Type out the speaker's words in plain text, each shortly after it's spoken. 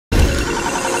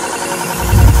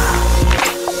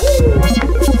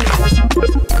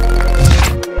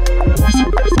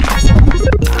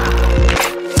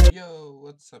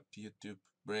YouTube,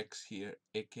 Brex here,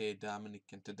 aka Dominic.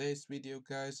 In today's video,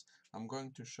 guys, I'm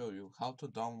going to show you how to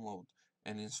download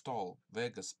and install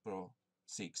Vegas Pro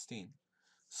 16.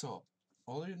 So,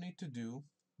 all you need to do,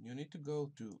 you need to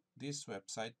go to this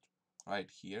website right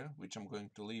here, which I'm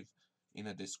going to leave in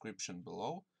a description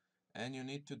below, and you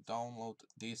need to download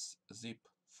this zip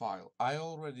file. I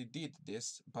already did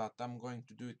this, but I'm going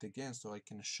to do it again so I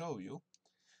can show you.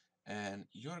 And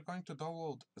you're going to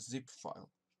download a zip file.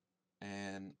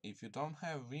 And if you don't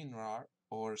have WinRAR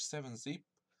or 7-zip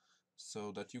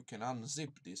so that you can unzip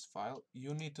this file,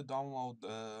 you need to download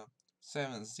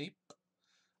 7-zip.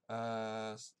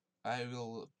 I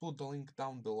will put the link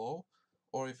down below,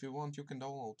 or if you want you can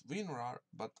download WinRAR,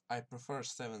 but I prefer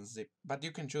 7-zip. But you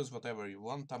can choose whatever you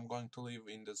want. I'm going to leave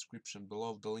in the description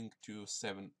below the link to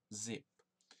 7-zip.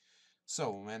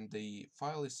 So when the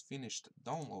file is finished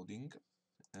downloading,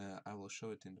 I will show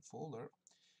it in the folder.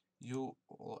 You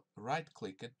right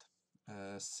click it,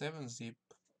 7-zip,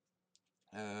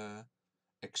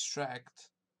 extract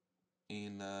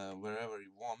in wherever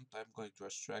you want. I'm going to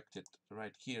extract it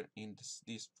right here in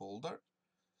this folder,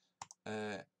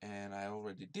 and I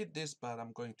already did this, but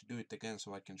I'm going to do it again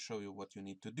so I can show you what you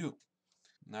need to do.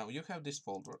 Now you have this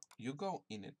folder, you go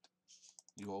in it,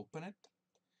 you open it,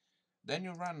 then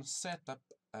you run setup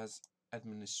as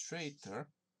administrator,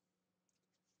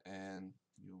 and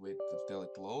you wait until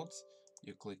it loads.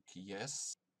 You click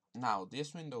yes. Now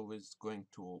this window is going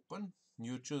to open.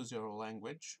 You choose your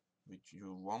language which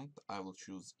you want. I will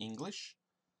choose English.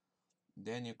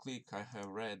 Then you click I have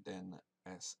read and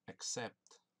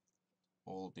accept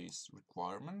all these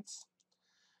requirements.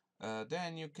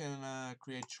 Then you can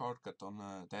create shortcut on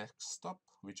a desktop,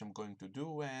 which I'm going to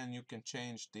do, and you can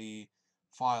change the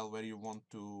file where you want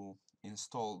to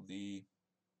install the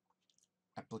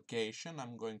application.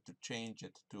 I'm going to change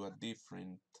it to a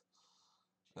different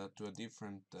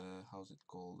how's it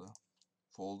called,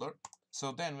 folder.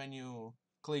 So then when you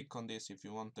click on this, if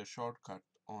you want the shortcut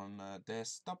on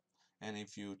desktop, and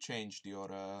if you change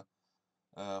your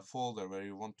folder where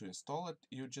you want to install it,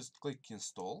 you just click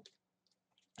install,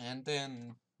 and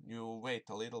then you wait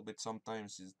a little bit.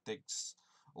 Sometimes it takes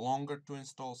longer to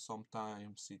install,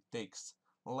 sometimes it takes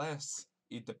less.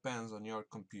 It depends on your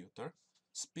computer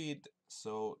speed,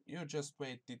 so you just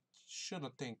wait. It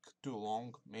shouldn't take too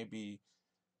long, maybe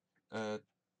 3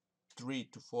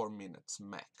 to 4 minutes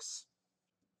max.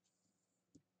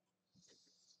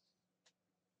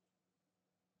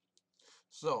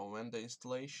 So when the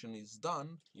installation is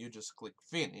done, you just click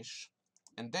finish,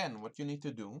 and then what you need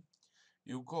to do,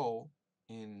 you go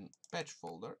in patch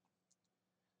folder,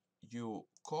 you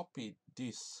copy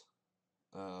this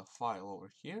file over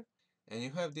here, and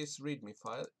you have this readme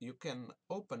file. You can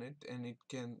open it, and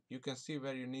you can see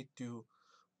where you need to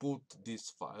put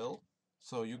this file.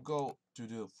 So you go to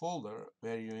the folder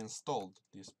where you installed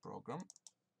this program.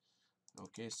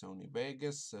 Okay, Sony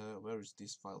Vegas, where is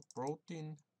this file?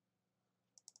 Protein.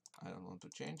 I don't want to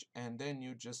change, and then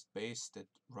you just paste it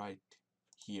right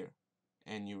here,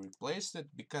 and you replace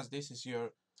it because this is your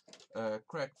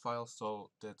crack file, so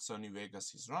that Sony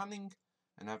Vegas is running.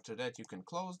 And after that you can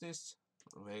close this.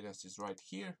 Vegas is right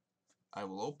here. I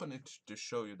will open it to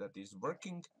show you that it's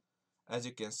working. As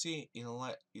you can see,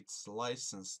 it's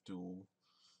licensed to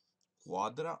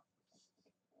Quadra,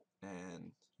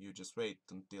 and you just wait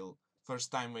until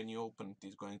first time when you open it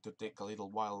is going to take a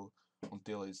little while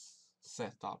until it's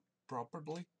set up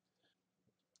properly.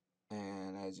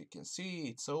 And as you can see,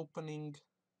 it's opening,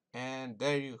 and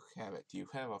there you have it. You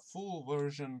have a full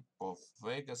version of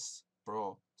Vegas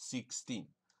Pro 16.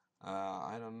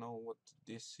 I don't know what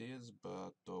this is,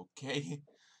 but okay.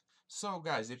 So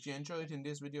guys, if you enjoyed in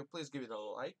this video, please give it a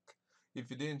like.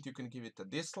 If you didn't, you can give it a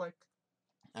dislike.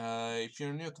 If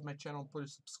you're new to my channel,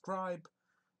 please subscribe.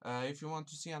 If you want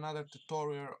to see another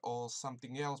tutorial or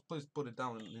something else, please put it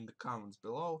down in the comments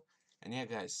below. And yeah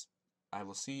guys, I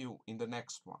will see you in the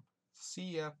next one.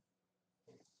 See ya!